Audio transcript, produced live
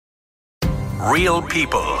Real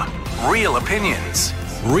people, real opinions.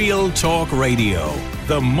 Real Talk Radio.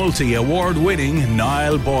 The multi-award winning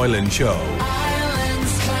Niall Boylan Show.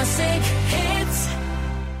 Ireland's classic hits.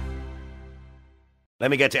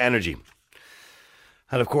 Let me get to energy.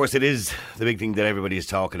 And of course it is the big thing that everybody is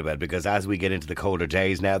talking about, because as we get into the colder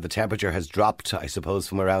days now, the temperature has dropped, I suppose,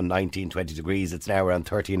 from around 19, 20 degrees. It's now around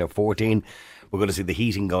 13 or 14. We're going to see the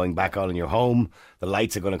heating going back on in your home. The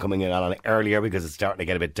lights are going to come in on earlier because it's starting to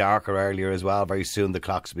get a bit darker earlier as well. Very soon the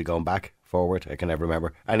clocks will be going back, forward. I can never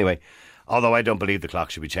remember. Anyway, although I don't believe the clock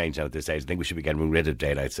should be changed now at this age. I think we should be getting rid of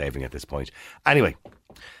daylight saving at this point. Anyway,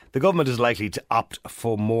 the government is likely to opt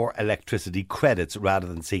for more electricity credits rather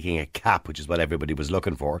than seeking a cap, which is what everybody was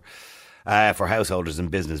looking for householders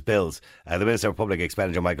and business bills. The Minister for Public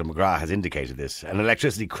Expenditure, Michael McGrath, has indicated this. An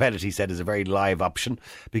electricity credit, he said, is a very live option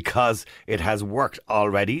because it has worked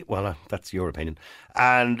already. Well, that's your opinion.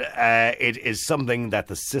 And it is something that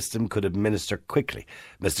the system could administer quickly.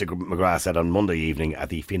 Mr McGrath said on Monday evening at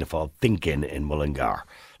the Fianna Fáil Think-In in Mullingar.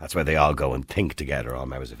 That's where they all go and think together, all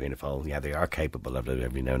members of Fianna Fáil. Yeah, they are capable of it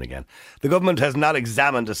every now and again. The government has not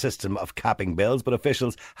examined a system of capping bills, but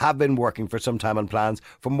officials have been working for some time on plans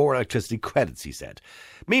for more electricity credits, he said.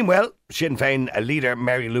 Meanwhile, Sinn Féin leader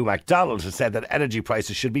Mary Lou MacDonald has said that energy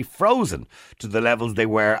prices should be frozen to the levels they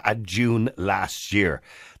were at June last year.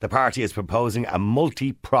 The party is proposing a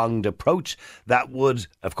multi-pronged approach that would,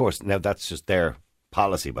 of course, now that's just their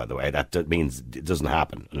policy, by the way. That means it doesn't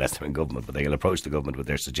happen unless they're in government, but they'll approach the government with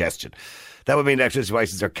their suggestion. That would mean electricity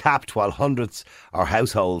prices are capped, while hundreds or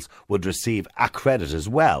households would receive a credit as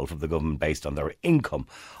well from the government based on their income.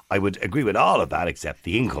 I would agree with all of that except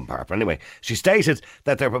the income part. But anyway, she stated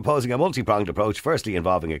that they're proposing a multi-pronged approach, firstly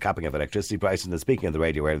involving a capping of electricity prices. And speaking on the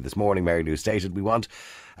radio earlier this morning, Mary Lou stated, we want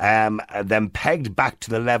them pegged back to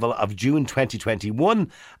the level of June 2021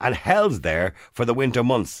 and held there for the winter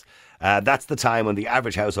months. That's the time when the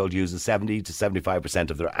average household uses 70 to 75%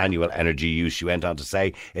 of their annual energy use. She went on to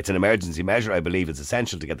say, it's an emergency measure. I believe it's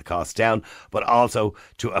essential to get the costs down, but also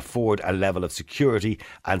to afford a level of security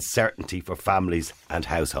and certainty for families and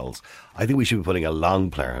households. I think we should be putting a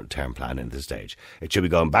long-term plan in this stage. It should be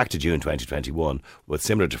going back to June 2021, with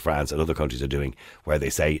similar to France and other countries are doing, where they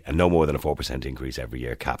say no more than a 4% increase every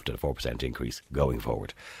year, capped at a 4% increase going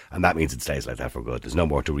forward. And that means it stays like that for good. There's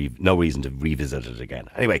no reason to revisit it again.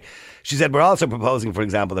 Anyway, she said, we're also proposing, for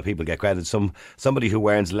example, that people get credit. Somebody who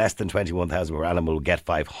earns less than 21,000 per annum will get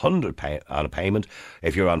 500 on a payment.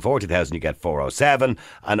 If you're on 40,000, you get 407,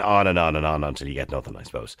 and on and on and on until you get nothing, I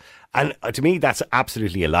suppose. And to me, that's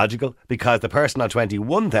absolutely illogical, because the person on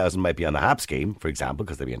 21,000 might be on the HAP scheme, for example,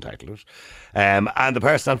 because they'd be entitled to it. And the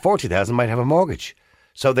person on 40,000 might have a mortgage.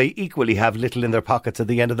 So they equally have little in their pockets at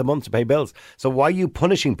the end of the month to pay bills. So why are you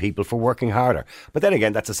punishing people for working harder? But then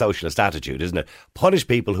again, that's a socialist attitude, isn't it? Punish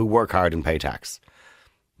people who work hard and pay tax.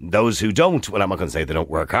 Those who don't, well, I'm not going to say they don't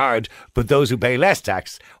work hard, but those who pay less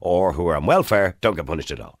tax or who are on welfare don't get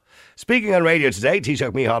punished at all. Speaking on radio today,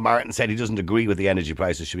 Taoiseach Micheál Martin said he doesn't agree with the energy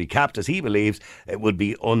prices should be capped, as he believes it would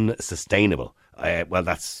be unsustainable. Well,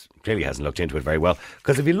 that's clearly hasn't looked into it very well,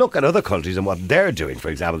 because if you look at other countries and what they're doing, for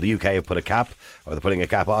example, the UK have put a cap, or they're putting a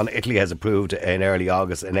cap on. Italy has approved in early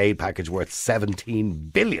August an aid package worth 17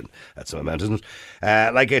 billion. That's some amount, isn't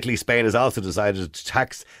it? Like Italy, Spain has also decided to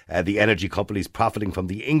tax the energy companies profiting from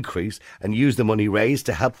the increase and use the money raised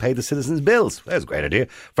to help pay the citizens' bills. That's a great idea.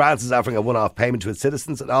 France is offering a one-off payment to its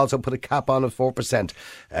citizens and also put a cap on of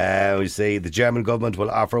 4%. We see the German government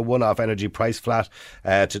will offer a one-off energy price flat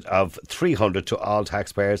of 300 to all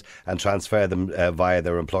taxpayers and transfer them via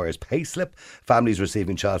their employer's payslip. Families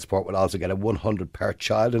receiving child support will also get a 100 per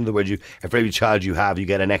child. In other words, for every child you have, you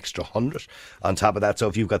get an extra 100 on top of that. So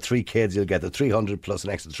if you've got 3 kids, you'll get the 300 plus an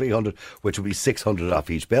extra 300, which will be 600 off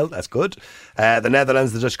each bill. That's good. The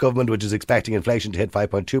Netherlands, the Dutch government, which is expecting inflation to hit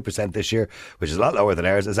 5.2% this year, which is a lot lower than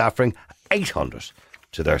ours, is offering 800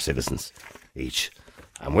 to their citizens each.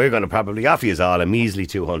 And we're going to probably offer you all a measly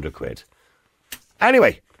 200 quid.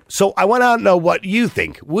 Anyway, so I want to know what you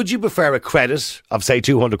think. Would you prefer a credit of, say,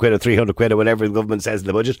 200 quid or 300 quid or whatever the government says in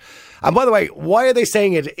the budget? And by the way, why are they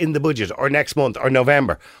saying it in the budget or next month or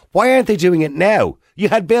November? Why aren't they doing it now? You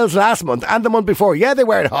had bills last month and the month before. Yeah, they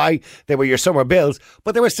weren't high. They were your summer bills,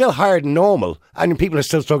 but they were still higher than normal and people are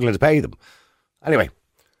still struggling to pay them. Anyway,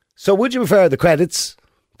 so would you prefer the credits,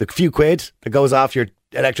 the few quid that goes off your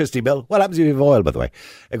electricity bill? What happens if you have oil, by the way?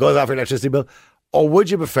 It goes off your electricity bill. Or would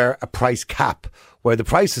you prefer a price cap where the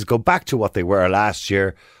prices go back to what they were last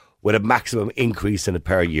year with a maximum increase in it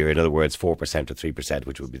per year? In other words, 4% or 3%,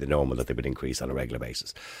 which would be the normal that they would increase on a regular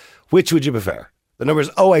basis. Which would you prefer? The number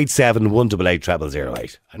is 087 188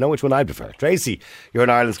 0008. I know which one I prefer. Tracy, you're an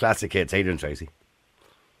Ireland's Classic Hits. How you doing, Tracy?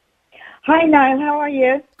 Hi, Niall. How are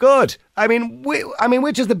you? Good. I mean,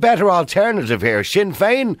 which is the better alternative here? Sinn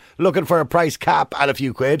Féin looking for a price cap and a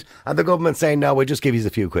few quid, and the government saying, no, we'll just give you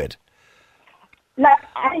a few quid. Like,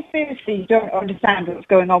 I seriously don't understand what's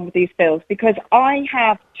going on with these bills because I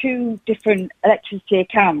have two different electricity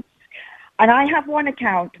accounts. And I have one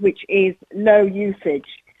account which is low usage.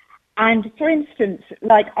 And for instance,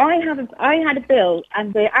 like I had a bill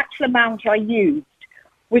and the actual amount I used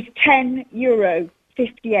was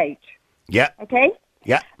 €10.58. Yeah. Okay?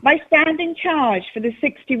 Yeah. My standing charge for the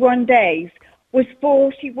 61 days was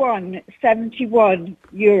 €41.71.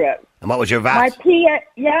 And what was your VAT? My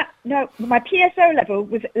PSO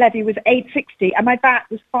levy was 860 and my VAT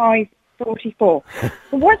was 544. But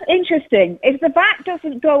what's interesting is the VAT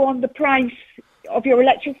doesn't go on the price of your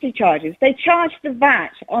electricity charges. They charge the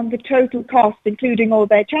VAT on the total cost, including all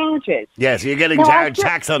their charges. Yeah, so you're getting charged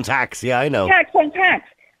tax on tax. Yeah, I know. Tax on tax.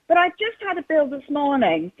 But I just had a bill this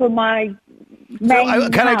morning for my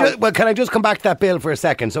main can house. I just come back to that bill for a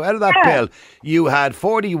second? So out of that bill, you had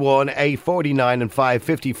 41, 849 and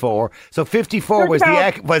 554. So 54 was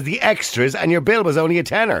the extras and your bill was only a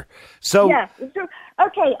tenner. So yeah.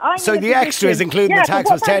 Okay. So the extras, including the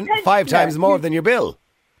tax, was 5 times more than your bill.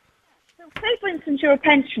 So say, for instance, you're a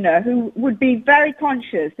pensioner who would be very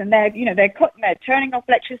conscious, and they're turning off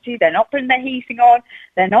electricity, they're not putting their heating on,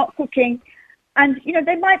 they're not cooking, and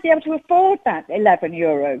they might be able to afford that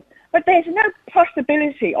 €11. But there's no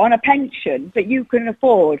possibility on a pension that you can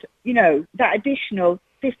afford, that additional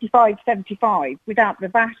 55.75 without the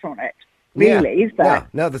VAT on it. Really, is there?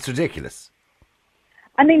 No, that's ridiculous.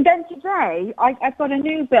 I mean, then today I've got a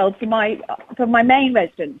new bill for my main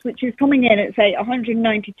residence, which is coming in at say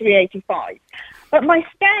 193.85. But my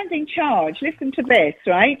standing charge, listen to this,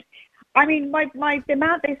 right? I mean, the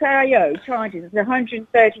amount they say I owe charges is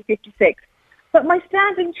 130.56. But my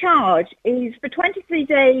standing charge is for 23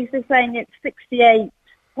 days. They're saying it's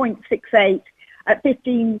 68.68 at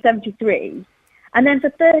 15.73. And then for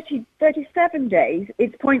 37 days,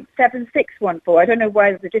 it's 0.7614. I don't know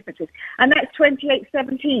where the difference is. And that's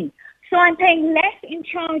 28.17. So I'm paying less in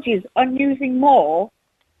charges on using more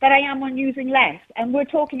than I am on using less. And we're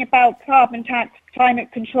talking about carbon tax,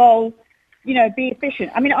 climate control, be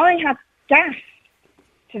efficient. I mean, I have gas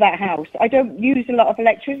to that house. I don't use a lot of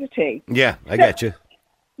electricity. Yeah, I get you.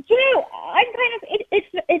 I'm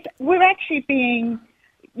we're actually being...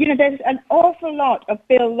 there's an awful lot of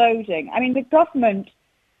bill loading. I mean, the government,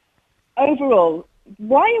 overall,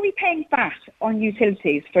 why are we paying VAT on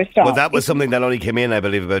utilities for a start? Well, that was something that only came in, I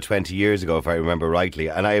believe, about 20 years ago, if I remember rightly.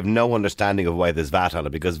 And I have no understanding of why there's VAT on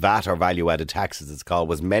it, because VAT, or value-added tax, as it's called,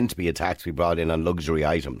 was meant to be a tax we brought in on luxury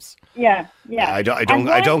items. Yeah. I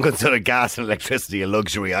don't consider gas and electricity a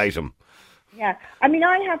luxury item. Yeah. I mean,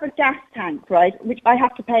 I have a gas tank, right, which I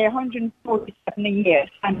have to pay 147 a year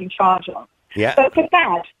standing charge on. Yeah. But for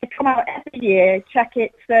that, I come out every year, check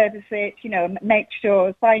it, service it, make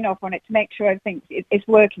sure, sign off on it to make sure everything is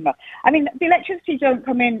working well. I mean, the electricity don't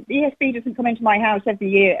come in, the ESB doesn't come into my house every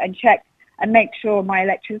year and check and make sure my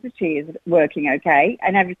electricity is working okay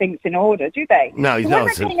and everything's in order, do they? No, so no.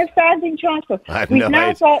 What am I paying a standing charge for?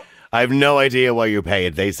 I have no idea why you pay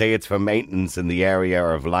it. They say it's for maintenance in the area,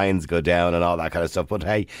 or if lines go down and all that kind of stuff. But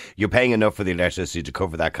hey, you're paying enough for the electricity to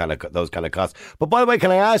cover those kind of costs. But by the way,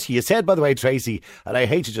 can I ask you? You said, by the way, Tracy, and I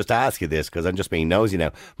hate to just ask you this because I'm just being nosy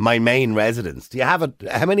now. My main residence. Do you have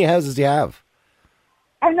how many houses do you have?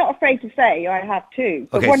 I'm not afraid to say I have two,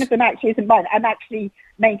 but one of them actually isn't mine. I'm actually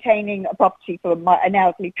maintaining a property for an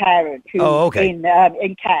elderly parent who's in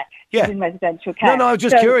care. Yeah. In residential care. No, I was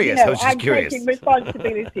just curious. I'm taking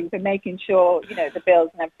responsibility for making sure, the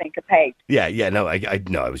bills and everything are paid. Yeah, no,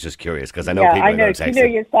 I was just curious because I know people are going to text. You know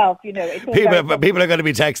yourself, it's all people are going to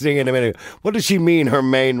be texting in a minute. What does she mean, her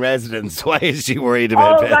main residence? Why is she worried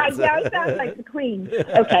about it? Oh, right, yeah, it sounds like the Queen.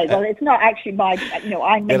 Okay, well, it's not actually I'm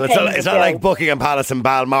maintaining it's not like Buckingham Palace in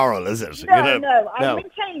Balmoral, is it? No, I'm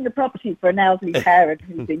maintaining the property for an elderly parent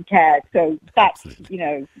who's in care, so that's,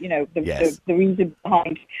 the reason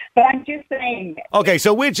behind. But I'm just saying... Okay,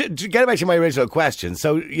 so get back to my original question.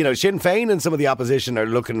 So, Sinn Féin and some of the opposition are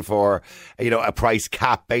looking for, a price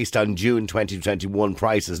cap based on June 2021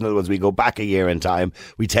 prices. In other words, we go back a year in time,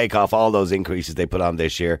 we take off all those increases they put on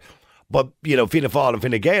this year. But, Fianna Fáil and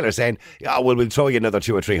Fine Gael are saying, we'll throw you another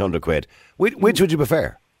 200 or 300 quid. Which would you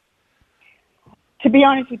prefer? To be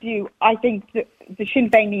honest with you, I think that the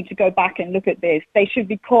Sinn Féin need to go back and look at this. They should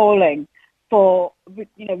be calling for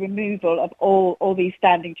removal of all these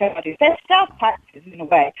standing charges. They're staff taxes in a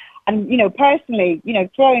way, and personally,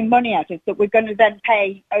 throwing money at us that we're going to then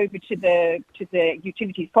pay over to the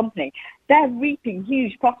utilities company. They're reaping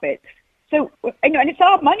huge profits So, and it's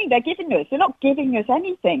our money they're giving us. They're not giving us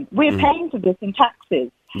anything. We're paying for this in taxes.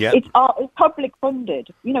 Yeah. It's public funded.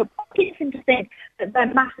 People seem to think that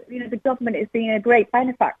they're massive. The government is being a great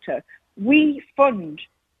benefactor. We fund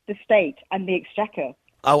the state and the exchequer.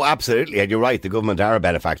 Oh, absolutely. And you're right. The government are a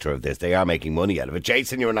benefactor of this. They are making money out of it.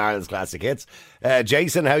 Jason, you're in Ireland's Classic Hits.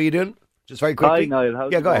 Jason, how are you doing? Just very quickly. Hi, Niall.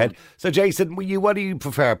 How's yeah, it go going? ahead. So, Jason, what do you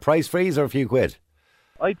prefer? Price freeze or a few quid?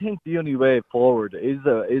 I think the only way forward is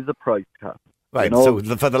a price cap. Right, so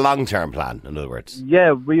for the long-term plan, in other words.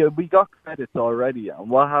 Yeah, we got credits already, and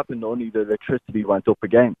what happened, only the electricity went up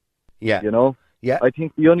again. Yeah. Yeah. I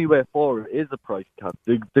think the only way forward is a price cap.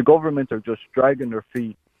 The government are just dragging their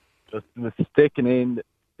feet, just sticking in.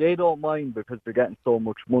 They don't mind because they're getting so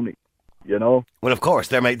much money, Well, of course,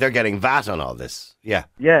 they're getting VAT on all this. Yeah.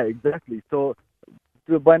 Yeah, exactly. So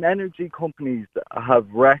when energy companies have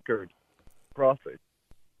record profits,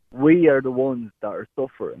 we are the ones that are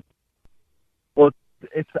suffering. But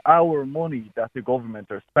it's our money that the government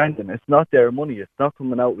are spending. It's not their money. It's not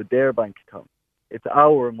coming out with their bank account. It's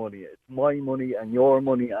our money. It's my money and your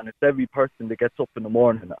money, and it's every person that gets up in the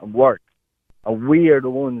morning and works. And we are the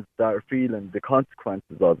ones that are feeling the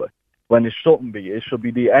consequences of it. When it shouldn't be. It should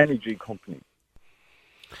be the energy company.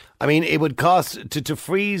 I mean, it would cost to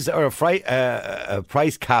freeze or a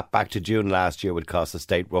price cap back to June last year would cost the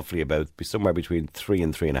state roughly about somewhere between 3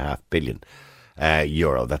 and 3.5 billion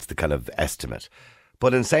euro. That's the kind of estimate.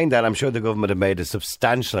 But in saying that, I'm sure the government have made a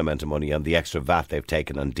substantial amount of money on the extra VAT they've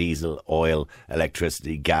taken on diesel, oil,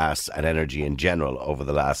 electricity, gas, and energy in general over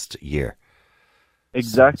the last year.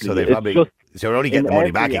 Exactly. So they probably they're only getting the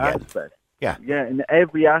money back again. Yeah. Yeah, in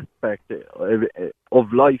every aspect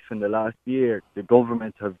of life in the last year, the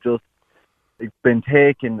government have just been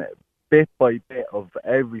taking bit by bit of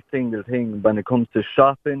every single thing when it comes to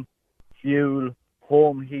shopping, fuel,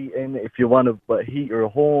 home heating. If you want to heat your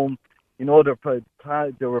home, they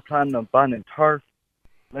were planning on banning turf.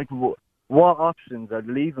 Like, what options are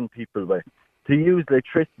they leaving people with? To use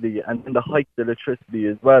electricity and then to hike the electricity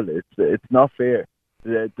as well. It's not fair.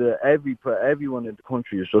 Everyone in the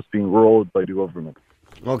country is just being rolled by the government.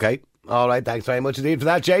 Okay. All right. Thanks very much indeed for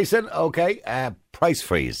that, Jason. Okay. Price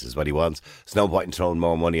freeze is what he wants. There's no point in throwing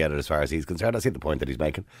more money at it as far as he's concerned. I see the point that he's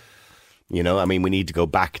making. We need to go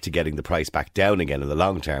back to getting the price back down again in the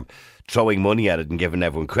long term. Throwing money at it and giving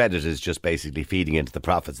everyone credit is just basically feeding into the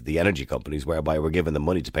profits of the energy companies, whereby we're giving them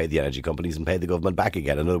money to pay the energy companies and pay the government back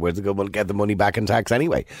again. In other words, the government will get the money back in tax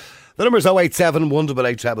anyway. The number is 087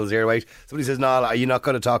 188 0008. Somebody says, Niall, are you not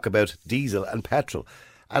going to talk about diesel and petrol?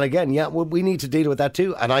 And again, we need to deal with that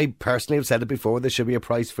too. And I personally have said it before, there should be a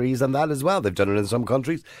price freeze on that as well. They've done it in some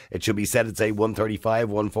countries. It should be set at, say, 135,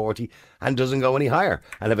 140 and doesn't go any higher.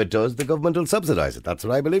 And if it does, the government will subsidise it. That's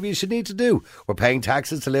what I believe you should need to do. We're paying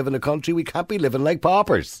taxes to live in a country. We can't be living like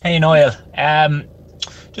paupers. Hey, Niall.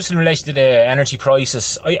 Just in relation to the energy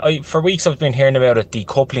prices, I for weeks I've been hearing about it,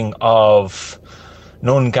 decoupling of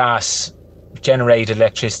non-gas generated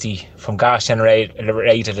electricity from gas generated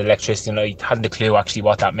electricity, and I hadn't a clue actually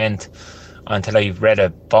what that meant until I read a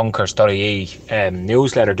bonkers.ie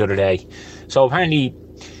newsletter the other day. So apparently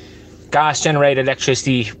gas generated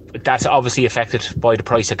electricity, that's obviously affected by the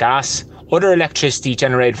price of gas. Other electricity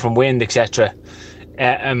generated from wind, etc.,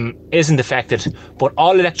 isn't affected, but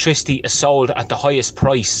all electricity is sold at the highest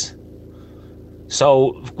price.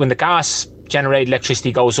 So when the gas generated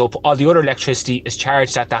electricity goes up, all the other electricity is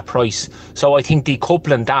charged at that price. So I think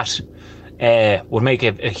decoupling that would make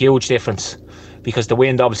a huge difference, because the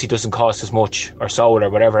wind obviously doesn't cost as much, or solar, or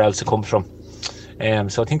whatever else it comes from.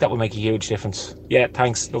 So I think that would make a huge difference. Yeah,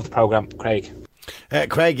 thanks. Love the programme, Craig.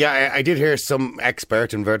 Craig, yeah, I did hear some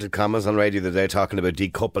expert, inverted commas, on radio the other day talking about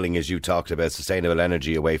decoupling, as you talked about, sustainable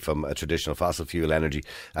energy away from a traditional fossil fuel energy.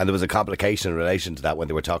 And there was a complication in relation to that when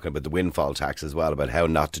they were talking about the windfall tax as well, about how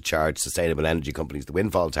not to charge sustainable energy companies the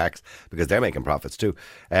windfall tax because they're making profits too.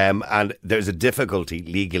 And there's a difficulty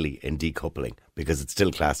legally in decoupling because it's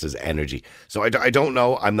still classed as energy. So I don't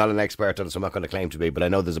know. I'm not an expert on it, so I'm not going to claim to be, but I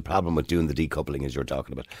know there's a problem with doing the decoupling as you're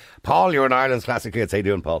talking about. Paul, you're in Ireland's Classic Hits. How you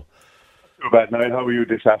doing, Paul? Bad night. How are you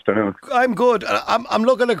this afternoon? I'm good. I'm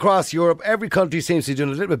looking across Europe. Every country seems to be doing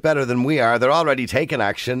a little bit better than we are. They're already taking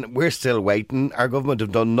action. We're still waiting. Our government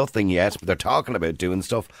have done nothing yet, but they're talking about doing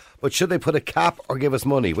stuff. But should they put a cap or give us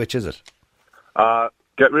money? Which is it?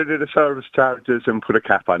 Get rid of the service charges and put a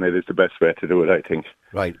cap on it is the best way to do it, I think.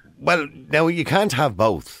 Right. Well, now you can't have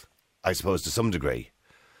both, I suppose, to some degree.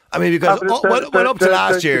 I mean, because up to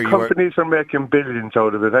last year, the companies are making billions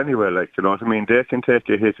out of it anyway. Like, you know what I mean? They can take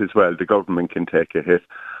a hit as well. The government can take a hit.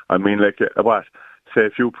 I mean, like, what? say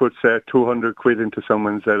if you put, say, 200 quid into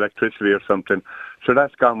someone's electricity or something, so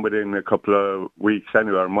that's gone within a couple of weeks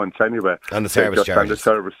anyway, or months anyway. On the service charge. On the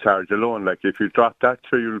service charge alone. Like, if you drop that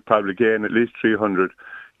through, you'll probably gain at least €300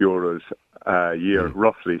 a year,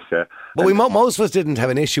 roughly, say. But most of us didn't have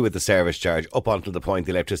an issue with the service charge up until the point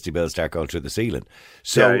the electricity bills start going through the ceiling.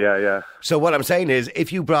 So, yeah. So what I'm saying is,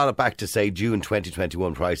 if you brought it back to, say, June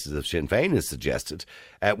 2021 prices of Sinn Féin has suggested,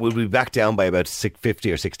 we'll be back down by about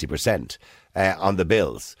 50 or 60% on the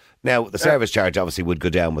bills. Now, the service charge obviously would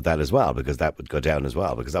go down with that as well, because that would go down as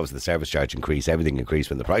well, because obviously the service charge increased, everything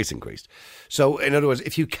increased when the price increased. So, in other words,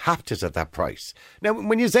 if you capped it at that price. Now,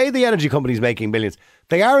 when you say the energy company's making millions,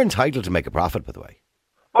 they are entitled to make a profit, by the way.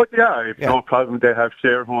 Oh, yeah, no problem. They have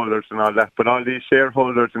shareholders and all that. But all these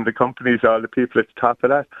shareholders in the companies, all the people at the top of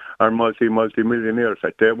that, are multi-millionaires.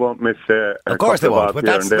 Like, they won't miss of course they won't, but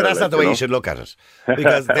that's not the way you should look at it.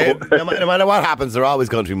 Because no matter what happens, they're always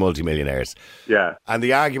going to be multi-millionaires. Yeah. And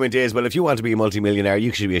the argument is, well, if you want to be a multi-millionaire,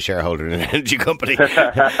 you should be a shareholder in an energy company.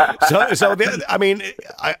 I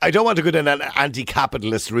don't want to go down an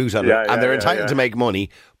anti-capitalist route on it. And they're entitled to make money,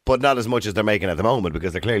 but not as much as they're making at the moment,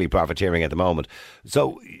 because they're clearly profiteering at the moment.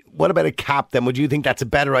 So what about a cap then? Would you think that's a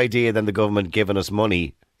better idea than the government giving us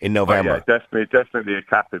money in November? Oh, yeah, definitely a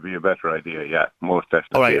cap would be a better idea, yeah, most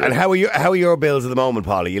definitely. All right, and how are your bills at the moment,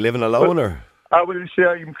 Paul? Are you living alone or...? I will say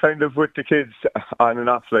I'm kind of with the kids on and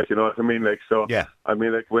off, like, you know what I mean? Like, so, yeah. I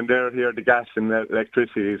mean, like, when they're here, the gas and the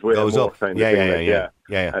electricity is way goes more up. kind of thing. Yeah.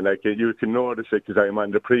 And, like, you can notice it because I'm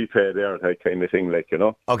on the prepay there, that kind of thing, like, you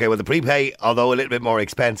know? Okay, well, the prepay, although a little bit more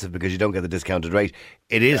expensive because you don't get the discounted rate,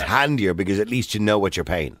 it is handier because at least you know what you're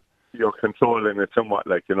paying. You're controlling it somewhat,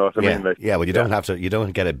 like, you know what I mean? Like, well, you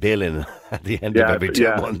don't get a bill in at the end of every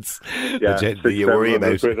 2 months. Yeah, you worry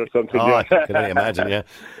about. Or something, I can only imagine, yeah.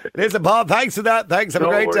 Listen, Paul, thanks for that. Thanks, have a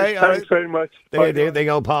great day. Thanks very much. There they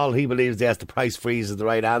go, Paul. He believes, yes, the price freeze is the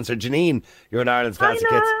right answer. Janine, you're in Ireland's Fancy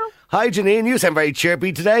Kits. Hi, Janine. You sound very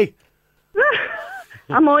chirpy today.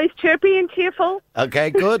 I'm always chirpy and cheerful. Okay,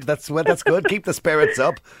 good. That's good. Keep the spirits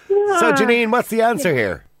up. So, Janine, what's the answer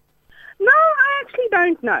here? No, I actually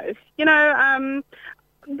don't know. You know,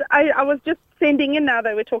 I was just sending in now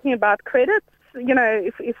that we're talking about credits, you know,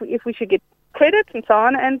 if we should get credits and so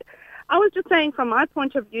on. And I was just saying from my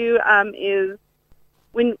point of view is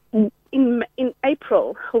when in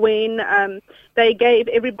April when they gave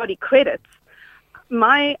everybody credits,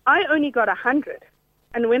 I only got 100.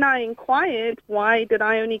 And when I inquired why did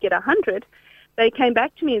I only get 100, they came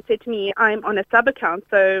back to me and said to me, I'm on a sub-account.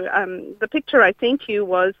 So the picture I sent you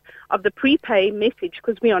was of the prepay message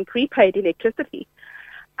because we're on prepaid electricity.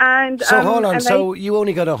 And so hold on, so you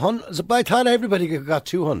only got 100? So by the time everybody got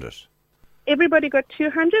 200? Everybody got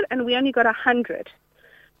 200 and we only got 100.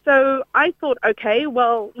 So I thought, okay,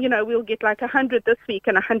 well, you know, we'll get like 100 this week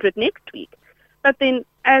and 100 next week. But then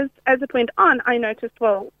as it went on, I noticed,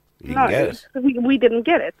 well, we didn't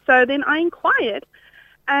get it. So then I inquired.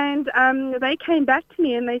 And they came back to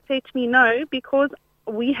me and they said to me, no, because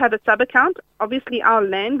we have a sub-account. Obviously, our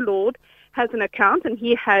landlord has an account and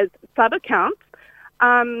he has sub-accounts.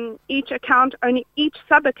 Each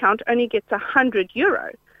sub-account only gets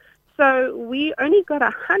 €100. So we only got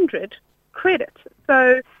 100 credits.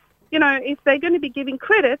 So, you know, if they're going to be giving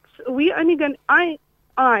credits,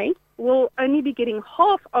 I will only be getting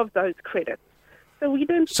half of those credits. So we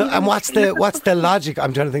don't. So, and what's the logic?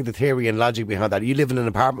 I'm trying to think the theory and logic behind that. You live in an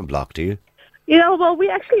apartment block, do you? Yeah, well, we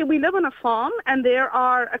live on a farm, and there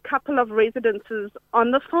are a couple of residences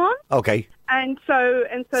on the farm. Okay. And so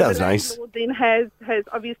sounds the nice. landlord then has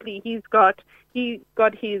obviously he's got his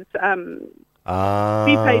prepaid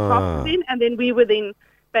boxes in, and then we were then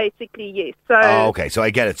basically yes. So okay, so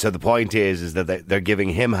I get it. So the point is that they're giving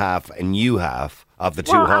him half and you half of the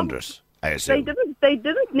 200. I assume. They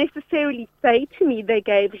didn't necessarily say to me they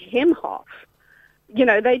gave him half. You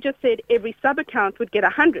know, they just said every sub-account would get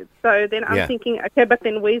 100. So then I'm thinking, okay, but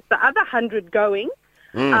then where's the other 100 going?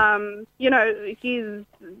 You know,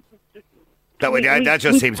 that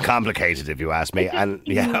just seems complicated, if you ask me. And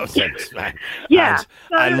and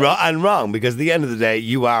wrong, because at the end of the day,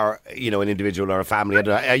 you are, you know, an individual or a family.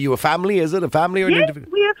 Are you a family? Is it a family or an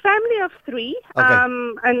individual? We're a family of 3. Okay.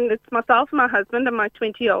 And it's myself, my husband, and my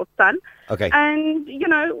 20-year-old son. Okay. And you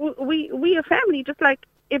know, we a family just like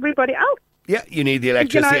everybody else. Yeah, you need the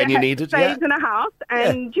electricity and you need it. Stays in a house,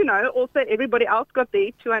 and you know, also everybody else got their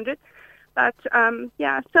 200. But so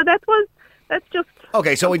that's just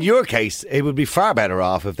okay. So in your case, it would be far better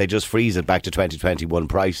off if they just freeze it back to 2021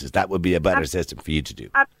 prices. That would be a better system for you to do.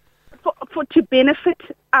 For to benefit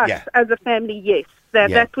us as a family, yes,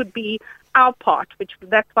 that would be our part.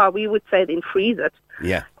 That's why we would say then freeze it.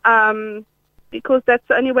 Yeah. Because that's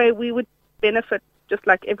the only way we would benefit just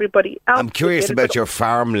like everybody else. I'm curious would get a about bit your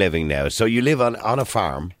farm living now. So you live on a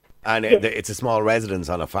farm, and Yes. it's a small residence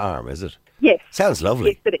on a farm, is it? Yes. Sounds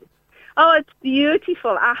lovely. Yes, it is. Oh, it's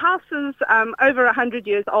beautiful. Our house is over 100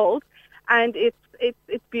 years old, and it's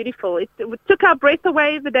beautiful. It took our breath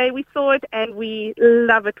away the day we saw it, and we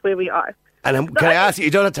love it where we are. And can I ask you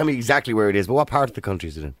don't have to tell me exactly where it is, but what part of the country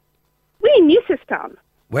is it in? We're in Newcestown.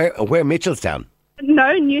 Where Mitchellstown? No,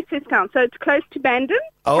 Newcestown. So it's close to Bandon.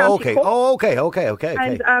 Oh, County okay. Cork. Oh, okay.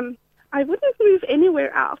 And I wouldn't move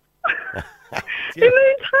anywhere else in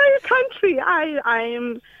the entire country.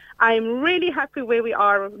 I'm really happy where we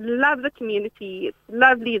are. Love the community. It's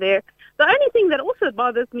lovely there. The only thing that also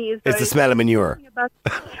bothers me is It's the smell of manure.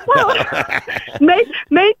 Well,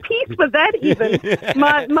 made peace with that even.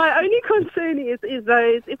 My only concern is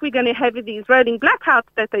those, if we're going to have these rolling blackouts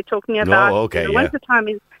that they're talking about. okay, the winter time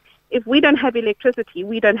is, if we don't have electricity,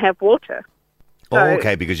 we don't have water. So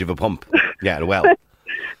okay, because you have a pump. Yeah, a well.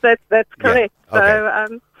 that's correct. Yeah, okay.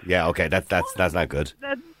 So Yeah, okay, that's not good.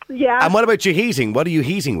 yeah. And what about your heating? What are you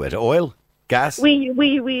heating with? Oil? Gas? We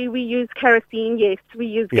use kerosene, yes. We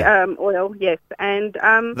use oil, yes. And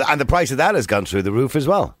And the price of that has gone through the roof as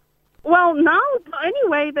well. well, now the only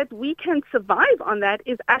way that we can survive on that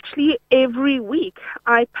is actually every week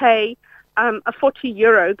I pay a 40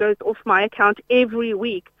 euro goes off my account every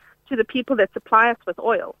week to the people that supply us with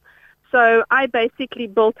oil. So I basically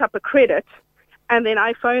built up a credit. And then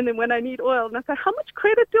I phone them when I need oil, and I say, "How much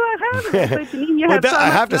credit do I have?" And they say, "Janine, you have so I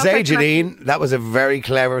much." have to And say, I'm like, Janine, that was a very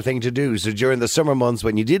clever thing to do. So during the summer months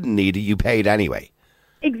when you didn't need it, you paid anyway.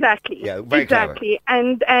 Exactly. Yeah, very exactly.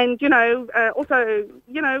 And also,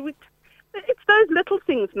 it's those little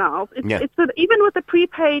things now. It's even with the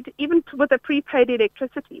prepaid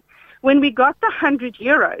electricity. When we got the 100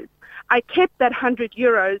 euros, I kept that 100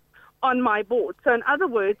 euros on my board. So in other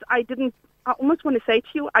words, I almost want to say to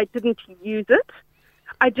you, I didn't use it.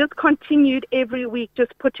 I just continued every week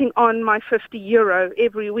just putting on my 50 euro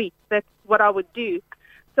every week. That's what I would do.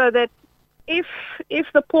 So that if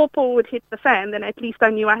the paw would hit the fan, then at least I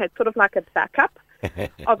knew I had sort of like a backup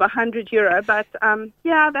of 100 euro. But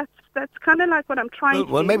that's kind of like what I'm trying to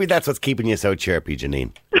do. Well, maybe that's what's keeping you so chirpy,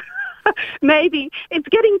 Janine. Maybe. It's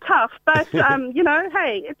getting tough, but,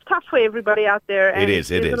 hey, it's tough for everybody out there. And It is.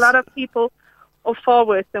 There's a lot of people are far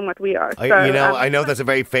worse than what we are. I know that's a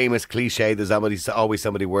very famous cliche. There's always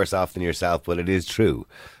somebody worse off than yourself, but it is true.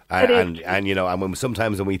 And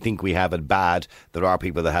sometimes when we think we have it bad, there are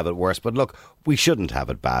people that have it worse. But look, we shouldn't have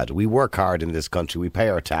it bad. We work hard in this country. We pay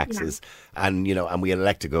our taxes, and we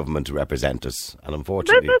elect a government to represent us. And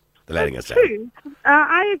unfortunately, they're letting us down. True.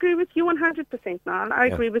 I agree with you 100%, Niall. I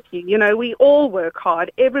agree with you. We all work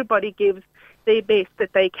hard. Everybody gives their best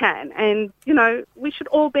that they can, and we should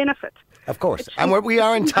all benefit. Of course. And we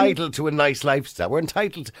are entitled to a nice lifestyle.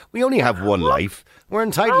 We only have one life. We're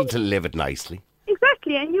entitled to live it nicely.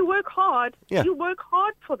 Exactly, and you work hard. Yeah. You work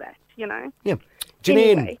hard for that, Yeah.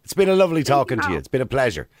 Janine, Anyway. it's been a lovely talking to you. It's been a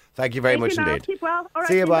pleasure. Thank you very much indeed. Keep well. All right,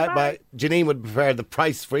 See you, bye. bye. Janine would prefer the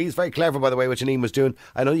price freeze. Very clever, by the way, what Janine was doing.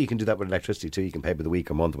 I know you can do that with electricity too. You can pay by the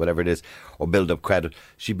week or month, whatever it is, or build up credit.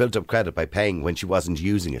 She built up credit by paying when she wasn't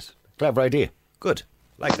using it. Clever idea. Good.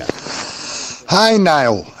 Like that. Hi,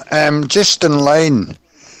 Niall. Just in line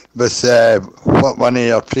with what one of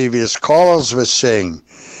your previous callers was saying,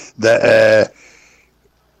 that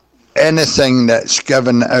anything that's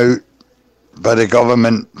given out by the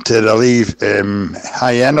government to relieve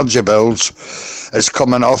high energy bills is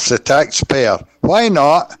coming off the taxpayer. Why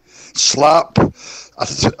not slap a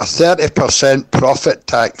 30% profit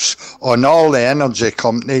tax on all the energy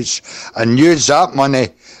companies and use that money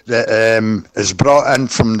that is brought in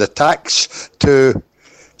from the tax to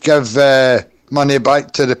give money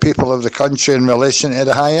back to the people of the country in relation to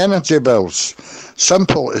the high energy bills?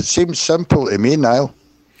 Simple. It seems simple to me, Niall.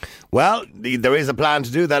 Well, there is a plan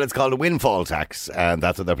to do that. It's called a windfall tax, and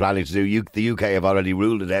that's what they're planning to do. The UK have already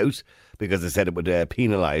ruled it out because they said it would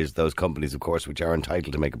penalise those companies, of course, which are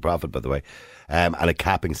entitled to make a profit, by the way, and a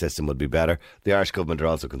capping system would be better. The Irish government are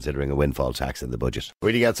also considering a windfall tax in the budget.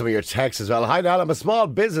 Reading out some of your texts as well. Hi, Niall, I'm a small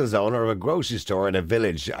business owner of a grocery store in a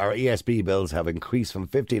village. Our ESB bills have increased from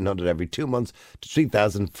 1,500 every 2 months to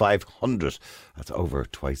 3,500. That's over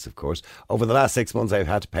twice, of course. Over the last 6 months, I've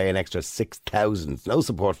had to pay an extra 6,000. No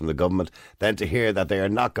support from the government. Then to hear that they are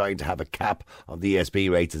not going to have a cap on the ESB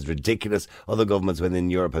rates is ridiculous. Other governments within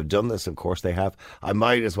Europe have done this. Of course they have. I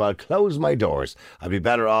might as well close my doors. I'd be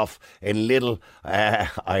better off in little.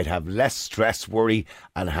 I'd have less stress, worry,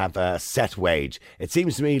 and have a set wage. It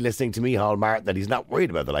seems to me, listening to Micheál Martin, that he's not worried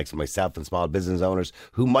about the likes of myself and small business owners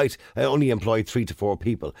who might only employ 3 to 4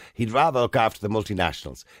 people. He'd rather look after the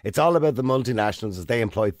multinationals. It's all about the multinationals as they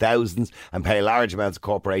employ thousands and pay large amounts of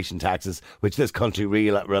corporation taxes, which this country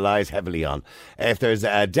relies heavily on. If there's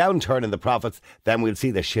a downturn in the profits, then we'll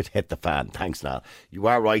see the shit hit the fan. Thanks, Niall. You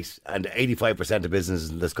are right, and 85% of businesses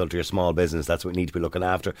in this country are small business. That's what we need to be looking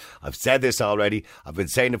after. I've said this already. I've been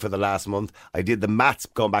saying it for the last month. I did the maths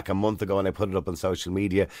going back a month ago and I put it up on social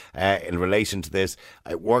media in relation to this.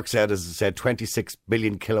 It works out, as I said, 26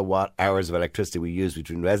 billion kilowatt hours of electricity we use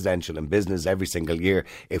between residential and business every single year.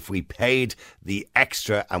 If we paid the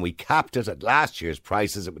extra and we capped it at last year's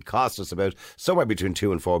prices, it would cost us about somewhere between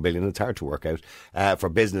 2 and 4 billion. It's hard to work out for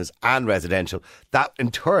business and residential. That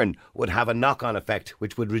in turn would have a knock-on effect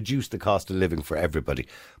which would reduce the cost of living for everybody.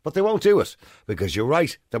 But they won't do it because you're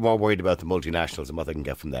right, they're more worried about the multinationals and what they can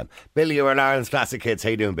get from them. Billy, you're in Ireland's Classic Hits. How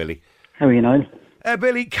you doing, Billy? How are you, Niall?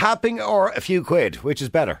 Billy, capping or a few quid, which is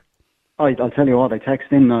better? I'll tell you what, I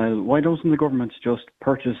text in, Niall, why doesn't the government just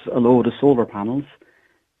purchase a load of solar panels,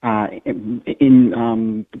 give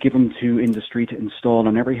them to industry to install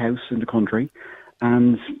in every house in the country,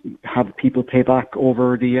 and have people pay back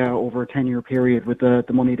over a 10-year period with the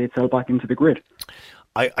money they'd sell back into the grid?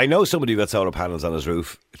 I know somebody who got solar panels on his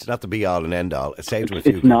roof. It's not the be all and end all. It saved him a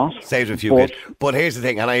few. It's not. Saved him a few quid. But here's the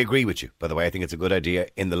thing, and I agree with you. By the way, I think it's a good idea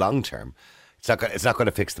in the long term. It's not going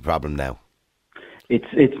to fix the problem now.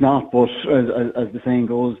 It's not. But as the saying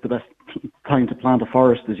goes, the best time to plant a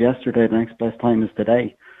forest is yesterday. The next best time is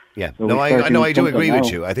today. Yeah, so I do agree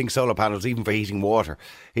with you. I think solar panels, even for heating water,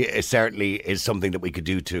 it certainly is something that we could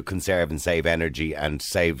do to conserve and save energy and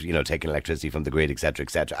save, taking electricity from the grid, etc.,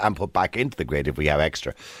 and put back into the grid if we have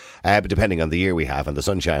extra. But depending on the year we have and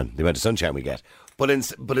the amount of sunshine we get. But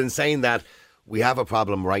in saying that, we have a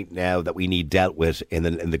problem right now that we need dealt with in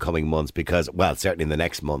the coming months because, well, certainly in the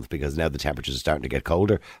next month, because now the temperatures are starting to get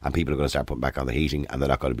colder and people are going to start putting back on the heating and they're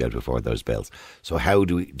not going to be able to afford those bills. So how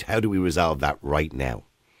do we resolve that right now?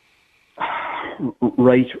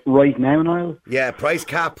 Right now, Niall? Yeah, price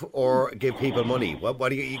cap or give people money. What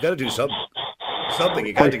do you got to do something.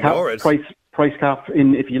 You can't ignore it. Price cap.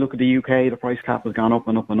 If you look at the UK, the price cap has gone up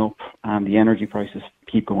and up and up, and the energy prices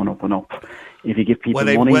keep going up and up. If you give people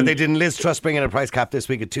money, they didn't. Liz Truss bring in a price cap this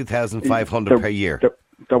week at 2,500 per year.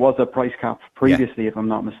 There was a price cap previously, if I'm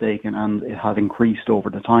not mistaken, and it has increased over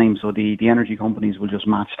the time. So the energy companies will just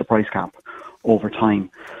match the price cap over time.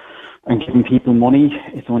 And giving people money,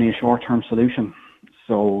 it's only a short-term solution.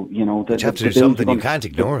 So, you have to do something. You can't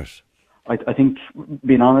ignore it. I think,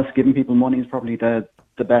 being honest, giving people money is probably the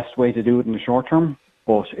best way to do it in the short term.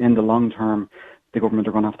 But in the long term, the government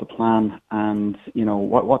are going to have to plan. And,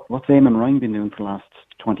 what's Eamon Ryan been doing for the last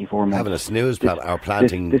 24 months? Having a snooze plan or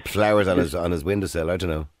planting flowers on his windowsill, I don't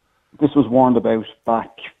know. This was warned about back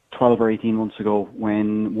 12 or 18 months ago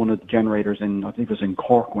when one of the generators I think it was in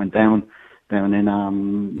Cork, went down in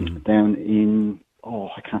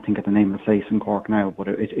I can't think of the name of the place in Cork now, but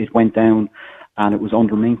it went down and it was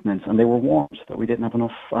under maintenance, and they were warned that we didn't have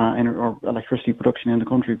enough electricity production in the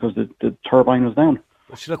country because the turbine was down.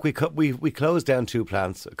 Look, we closed down 2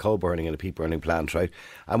 plants, a coal burning and a peat burning plant, right?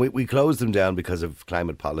 And we closed them down because of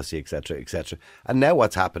climate policy, etc., etc. And now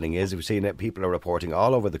what's happening is we've seen that people are reporting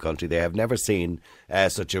all over the country they have never seen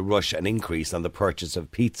such a rush and increase on the purchase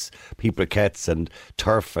of peats, peat briquettes and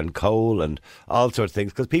turf and coal and all sorts of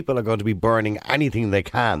things, because people are going to be burning anything they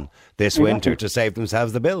can this winter to save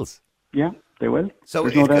themselves the bills. Yeah, they will. So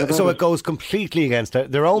it goes completely against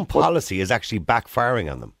their own policy is actually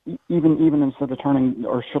backfiring on them. Even instead of turning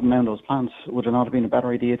or shutting down those plants, would it not have been a better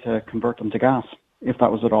idea to convert them to gas? If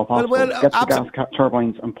that was at all possible, get the gas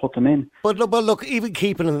turbines and put them in. But look, even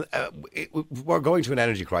keeping we're going through an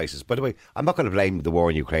energy crisis. By the way, I'm not going to blame the war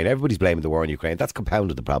in Ukraine. Everybody's blaming the war in Ukraine. That's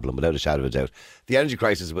compounded the problem without a shadow of a doubt. The energy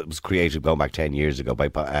crisis was created going back 10 years ago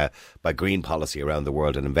by green policy around the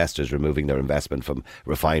world and investors removing their investment from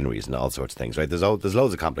refineries and all sorts of things. Right? There's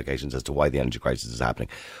loads of complications as to why the energy crisis is happening,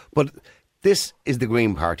 but this is the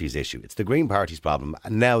Green Party's issue. It's the Green Party's problem.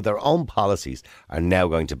 And now their own policies are now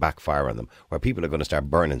going to backfire on them, where people are going to start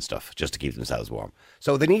burning stuff just to keep themselves warm.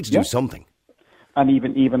 So they need to do something. And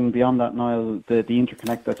even beyond that, Niall, the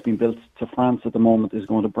interconnect that's been built to France at the moment is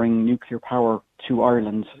going to bring nuclear power to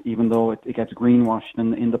Ireland, even though it gets greenwashed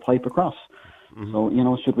in the pipe across. Mm-hmm.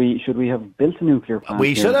 So, should we have built a nuclear plant?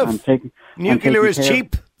 We should have. Nuclear is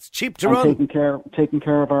cheap. It's cheap to and run. taking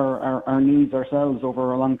care of our needs ourselves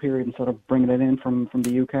over a long period instead of bringing it in from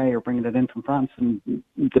the UK or bringing it in from France and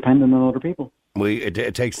depending on other people.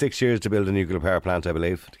 It takes 6 years to build a nuclear power plant, I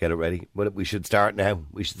believe, to get it ready. But we should start now.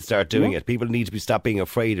 We should start doing it. People need to stop being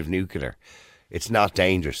afraid of nuclear. It's not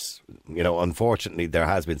dangerous. You know, unfortunately, there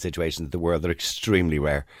has been situations in the world that are extremely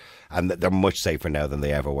rare, and they're much safer now than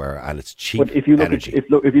they ever were, and it's cheap but if you look energy. if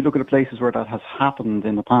you look at the places where that has happened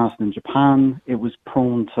in the past, in Japan, it was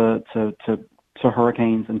prone to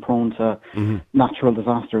hurricanes and prone to natural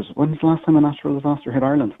disasters. When was the last time a natural disaster hit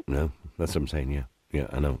Ireland? No, that's what I'm saying. Yeah,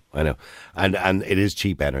 I know, and it is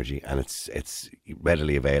cheap energy, and it's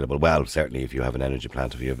readily available. Well, certainly if you have an energy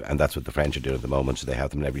plant, and that's what the French are doing at the moment. So they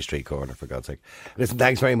have them in every street corner, for God's sake. Listen,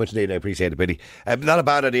 thanks very much, Neil. I appreciate it, Billy. Not a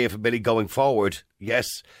bad idea for Billy going forward.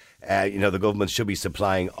 Yes, the government should be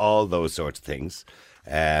supplying all those sorts of things.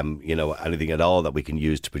 Anything at all that we can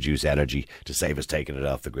use to produce energy to save us taking it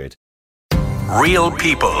off the grid. Real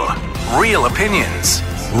people, real opinions.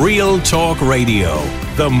 Real Talk Radio.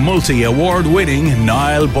 The multi-award winning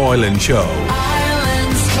Niall Boylan Show.